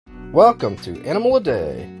Welcome to Animal a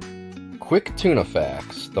Day. Quick tuna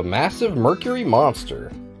facts. The massive mercury monster.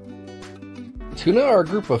 Tuna are a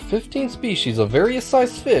group of 15 species of various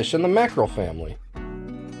sized fish in the mackerel family.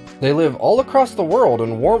 They live all across the world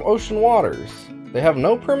in warm ocean waters. They have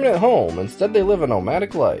no permanent home, instead they live a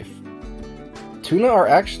nomadic life. Tuna are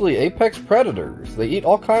actually apex predators. They eat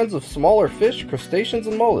all kinds of smaller fish, crustaceans,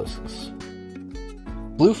 and mollusks.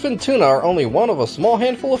 Bluefin tuna are only one of a small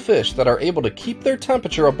handful of fish that are able to keep their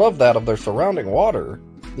temperature above that of their surrounding water.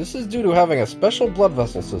 This is due to having a special blood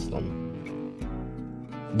vessel system.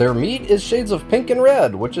 Their meat is shades of pink and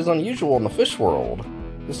red, which is unusual in the fish world.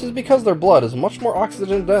 This is because their blood is much more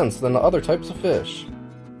oxygen dense than the other types of fish.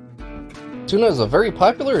 Tuna is a very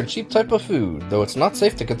popular and cheap type of food, though it's not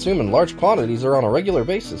safe to consume in large quantities or on a regular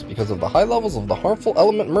basis because of the high levels of the harmful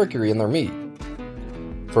element mercury in their meat.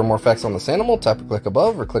 For more facts on this animal, tap or click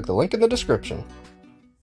above or click the link in the description.